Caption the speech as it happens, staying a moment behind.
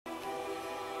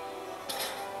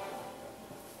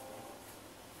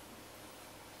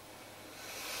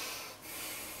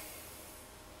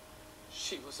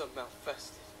She was a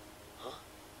malfested. Huh?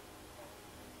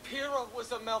 Pyrrha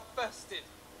was a malfested.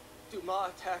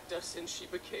 Dumas attacked us and she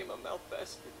became a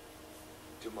malfested.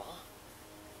 Dumas?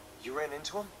 You ran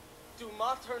into him?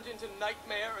 Dumas turned into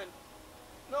Nightmare and...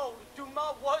 No,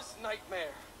 Dumas was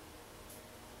Nightmare.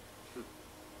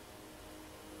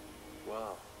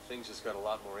 Wow, things just got a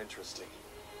lot more interesting.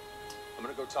 I'm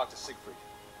gonna go talk to Siegfried.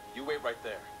 You wait right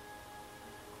there.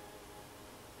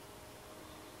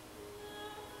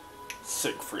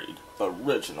 Siegfried, the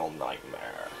original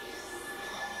Nightmare.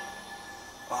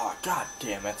 Oh, god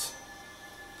damn it.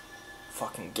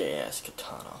 Fucking gay ass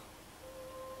katana.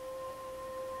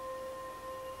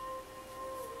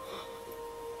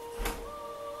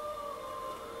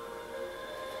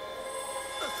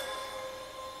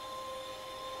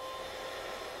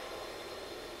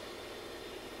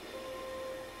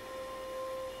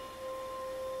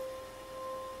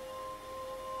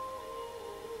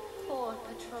 Poor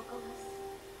Patroclus.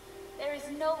 There is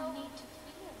no need to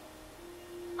fear.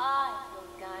 I will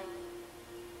guide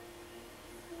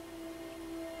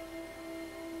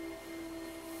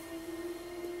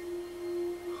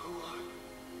you. Who are...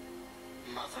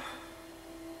 Mother?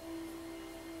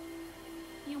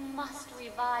 You must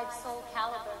revive Soul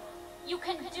Calibur. You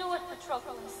can do it,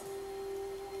 Patroclus.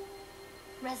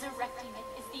 Resurrecting it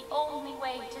is the only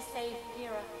way to save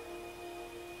Pyrrha.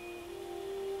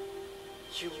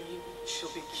 You mean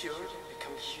she'll be cured and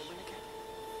become human again?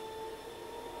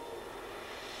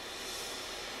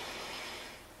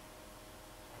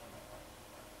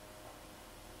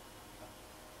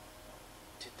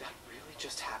 Did that really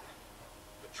just happen?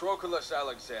 Patroclus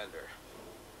Alexander.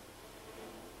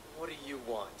 What do you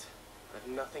want? I have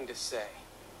nothing to say.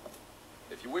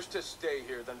 If you wish to stay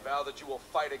here, then vow that you will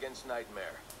fight against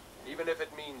Nightmare, even if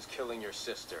it means killing your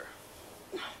sister.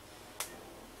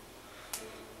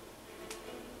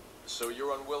 So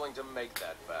you're unwilling to make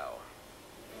that vow.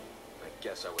 I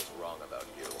guess I was wrong about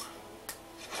you.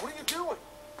 What are you doing?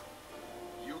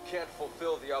 You can't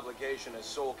fulfill the obligation as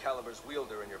Soul Calibur's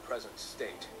wielder in your present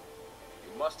state.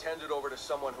 You must hand it over to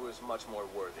someone who is much more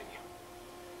worthy.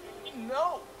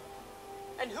 No!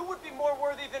 And who would be more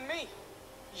worthy than me?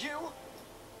 You?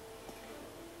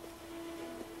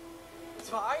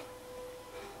 Ty?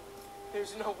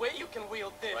 There's no way you can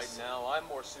wield this. Right now, I'm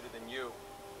more suited than you.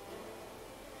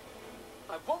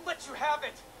 I won't let you have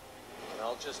it! And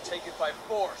I'll just take it by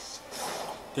force.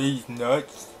 He's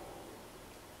nuts.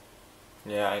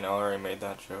 Yeah, I know, I already made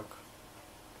that joke.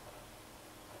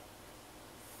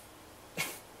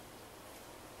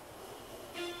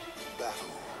 Battle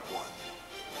 1.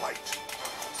 Fight.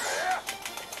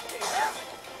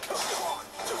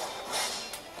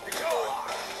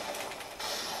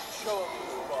 Show him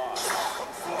who's boss.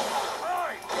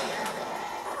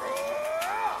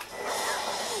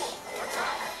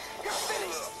 You're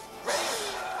finished! Ready?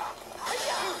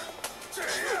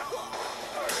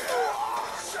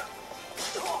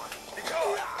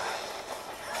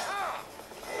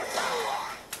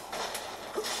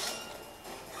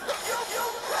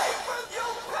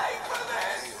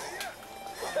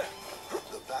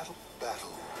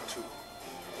 Battle 2.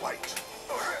 Fight.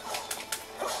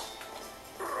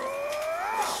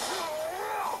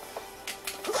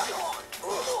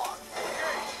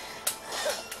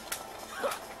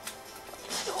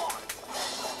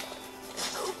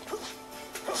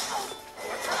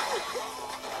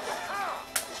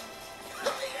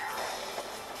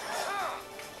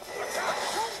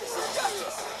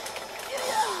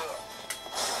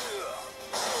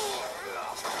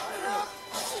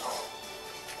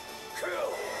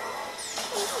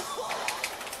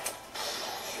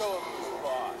 Show him who's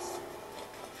boss.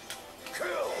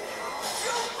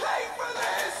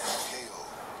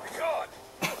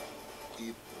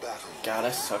 God,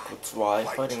 I suck with Zwei.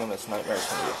 Fighting him as Nightmare's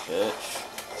gonna be a bitch.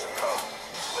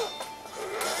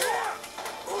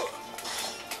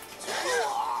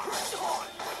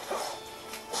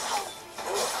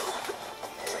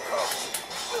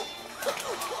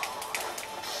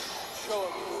 Show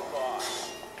him who's boss.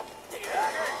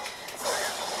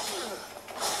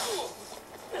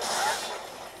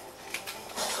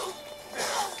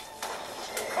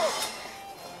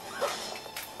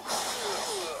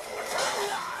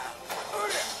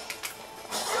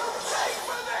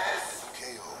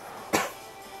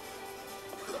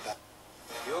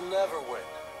 You'll never win.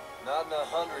 Not in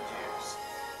 100 years.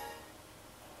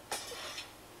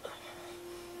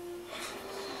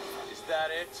 Is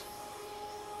that it?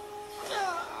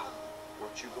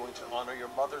 Weren't you going to honor your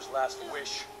mother's last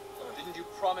wish? Didn't you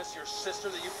promise your sister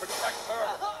that you'd protect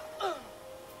her?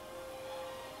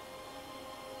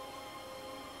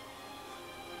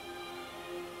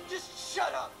 Just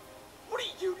shut up! What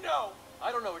do you know?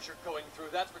 I don't know what you're going through,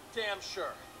 that's for damn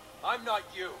sure. I'm not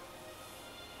you.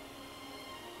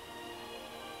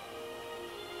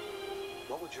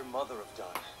 What would your mother have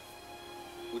done?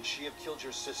 Would she have killed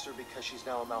your sister because she's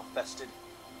now a Malfested?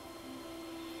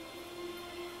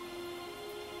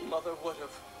 Mother would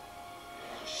have.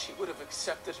 She would have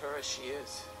accepted her as she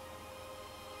is.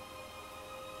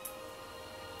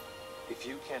 If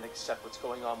you can't accept what's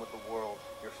going on with the world,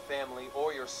 your family,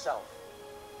 or yourself,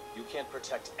 you can't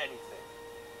protect anything.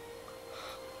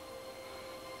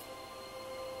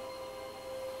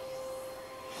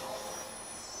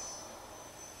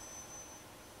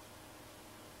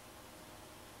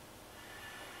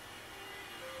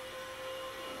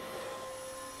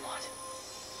 What?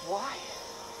 Why?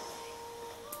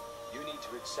 You need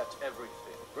to accept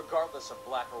everything, regardless of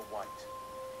black or white.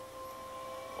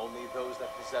 Only those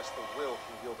that possess the will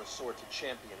can wield a sword to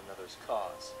champion another's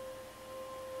cause.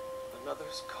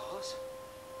 Another's cause?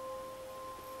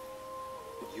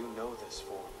 You know this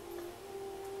form.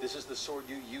 This is the sword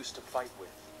you used to fight with,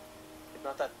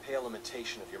 not that pale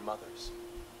imitation of your mother's.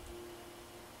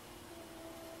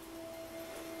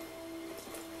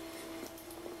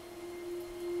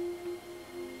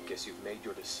 Guess you've made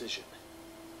your decision.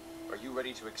 Are you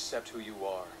ready to accept who you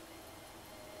are?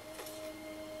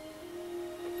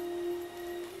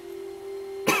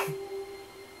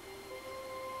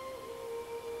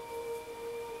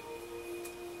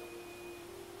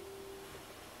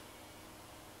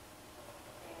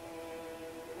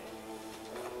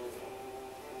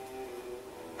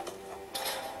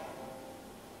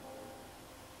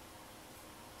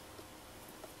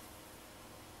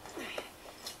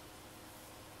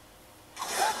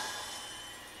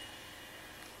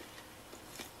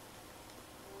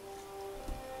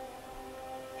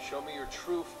 Show me your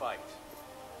true fight.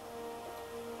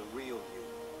 The real you.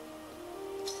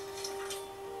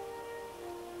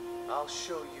 I'll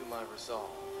show you my resolve.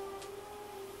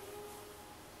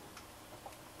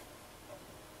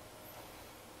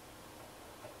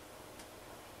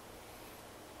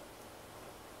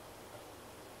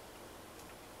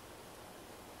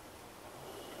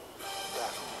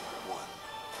 Battle 1.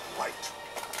 Fight.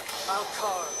 I'll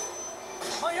carve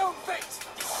my own fate.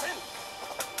 Sin.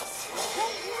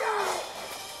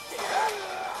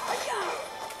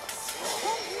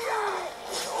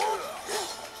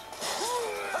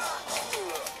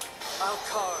 I'll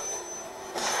carve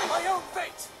my own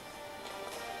fate.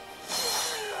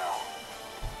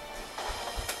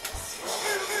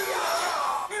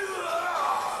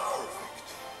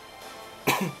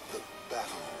 The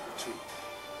battle 2.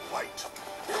 Fight.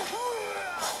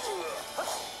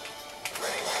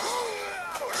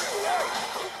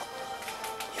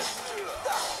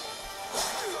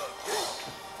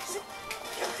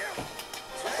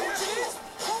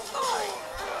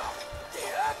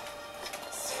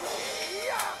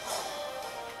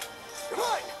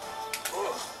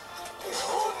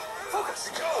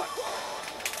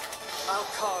 I'll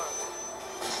carve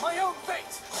my own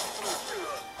fate.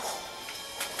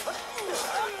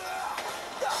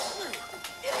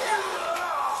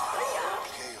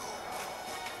 KO.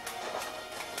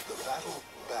 The battle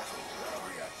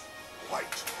 3.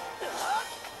 Fight.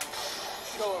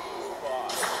 Show 'em who you are.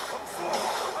 Come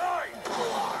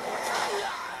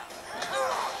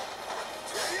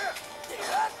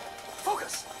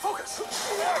Focus! Focus!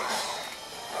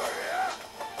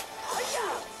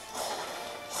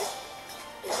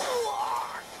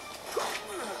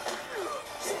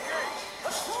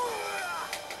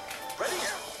 Ready?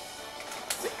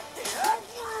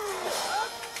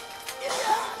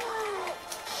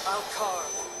 I'll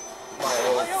carve My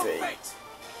my own own fate. fate.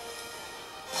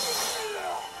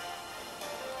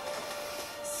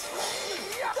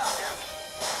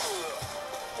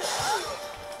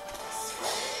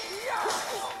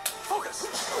 Focus!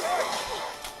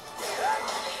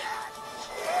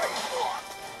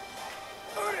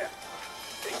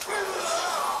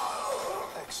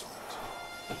 Excellent.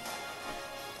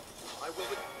 I will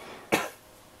be...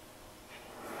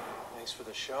 Thanks for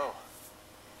the show.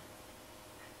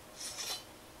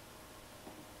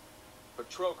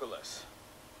 Patroclus,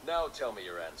 now tell me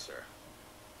your answer.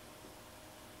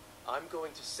 I'm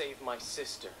going to save my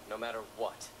sister, no matter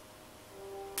what.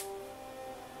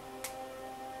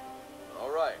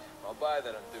 All right, I'll buy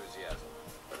that enthusiasm.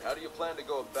 But how do you plan to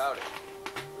go about it?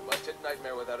 We must hit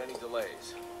Nightmare without any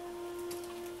delays.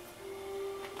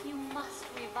 You must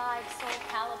revive Soul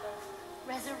Calibur.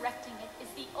 Resurrecting it is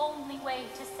the only way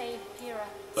to save Pyrrha.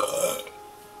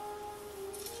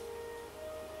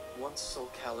 Once Soul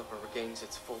Calibur regains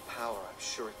its full power, I'm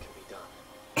sure it can be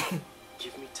done.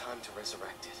 Give me time to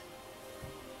resurrect it.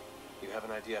 You have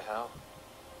an idea how?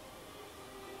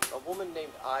 A woman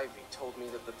named Ivy told me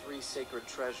that the 3 sacred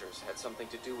treasures had something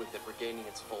to do with it regaining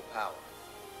its full power.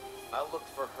 I'll look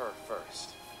for her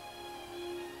first.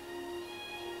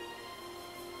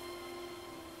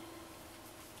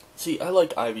 See, I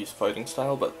like Ivy's fighting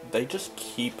style, but they just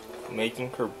keep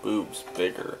making her boobs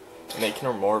bigger, making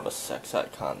her more of a sex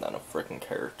icon than a freaking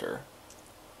character.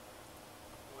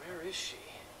 Where is she?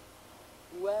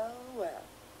 Well, well.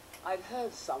 I'd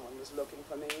heard someone was looking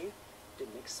for me.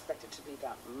 Didn't expect it to be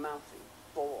that mouthy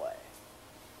boy.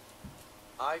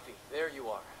 Ivy, there you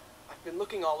are. I've been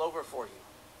looking all over for you.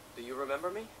 Do you remember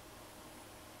me?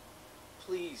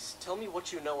 Please, tell me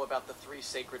what you know about the 3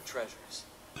 sacred treasures.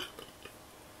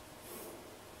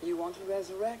 You want to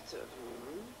resurrect her,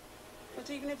 hmm? But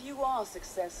even if you are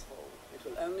successful, it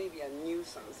will only be a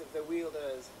nuisance if the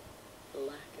wielder is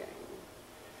lacking.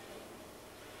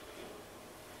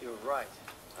 You're right.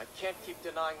 I can't keep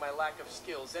denying my lack of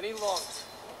skills any longer.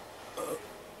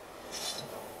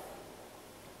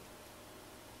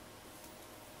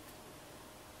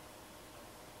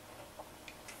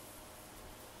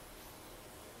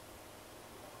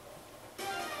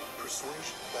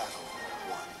 Persuasion battle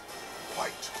 1.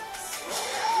 Fight.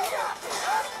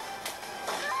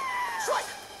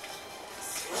 Strike!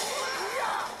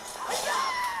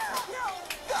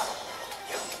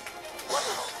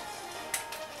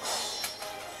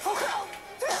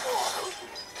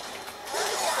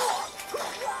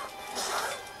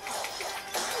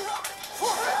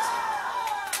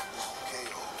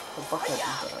 How the fuck did I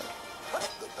do that?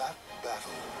 The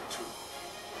battle 2.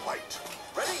 Fight.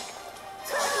 Ready?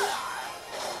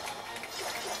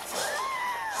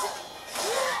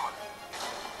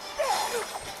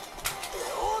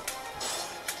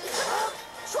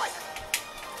 Strike!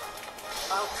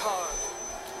 I'll carve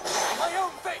my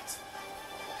own fate!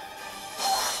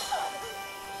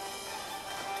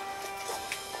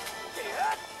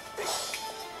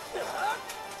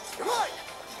 Right!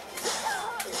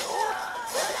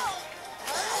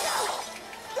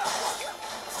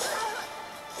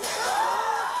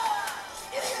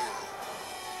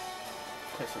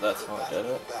 Okay, so that's how I did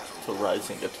it. It's a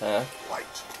rising attack.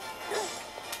 Fight.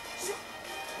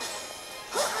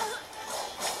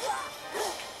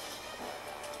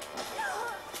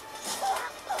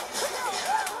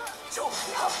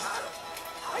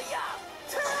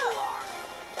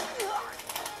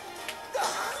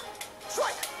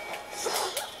 Strike!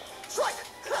 Strike!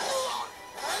 Strike!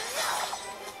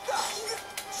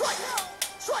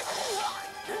 Strike!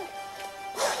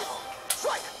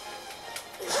 Strike!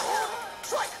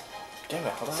 Strike! Damn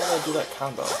it, how the hell did I do that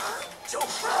combo?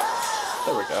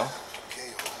 There we go.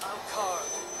 I'll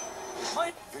carve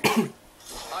my Victory.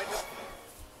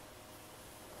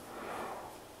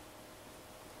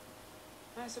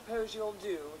 I suppose you'll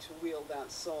do to wield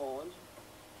that sword.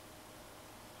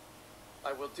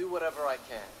 I will do whatever I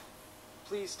can.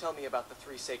 Please tell me about the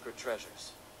 3 sacred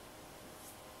treasures.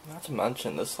 Not to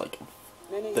mention this, like,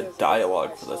 Many the years ago,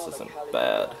 dialogue I for this saw the isn't calibur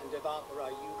bad. and Devapara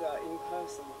Yuga in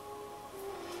person.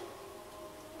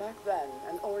 Back then,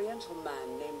 an Oriental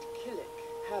man named Kilik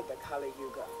had the Kali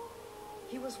Yuga.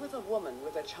 He was with a woman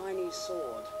with a Chinese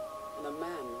sword and a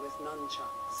man with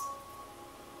nunchucks.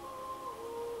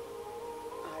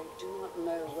 I do not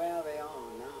know where they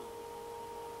are now.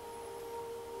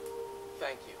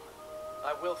 Thank you.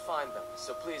 I will find them,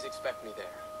 so please expect me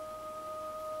there.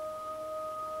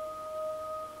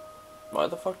 Why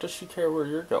the fuck does she care where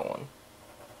you're going?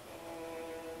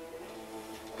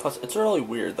 Plus, it's really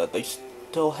weird that they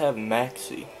still have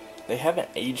Maxie. They haven't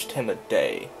aged him a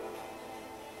day.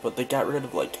 But they got rid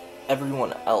of, like,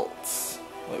 everyone else.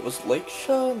 Wait, was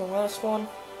Lakesha in the last one?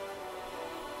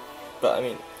 But, I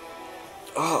mean...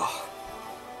 Ugh.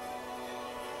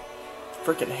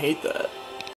 Freaking hate that.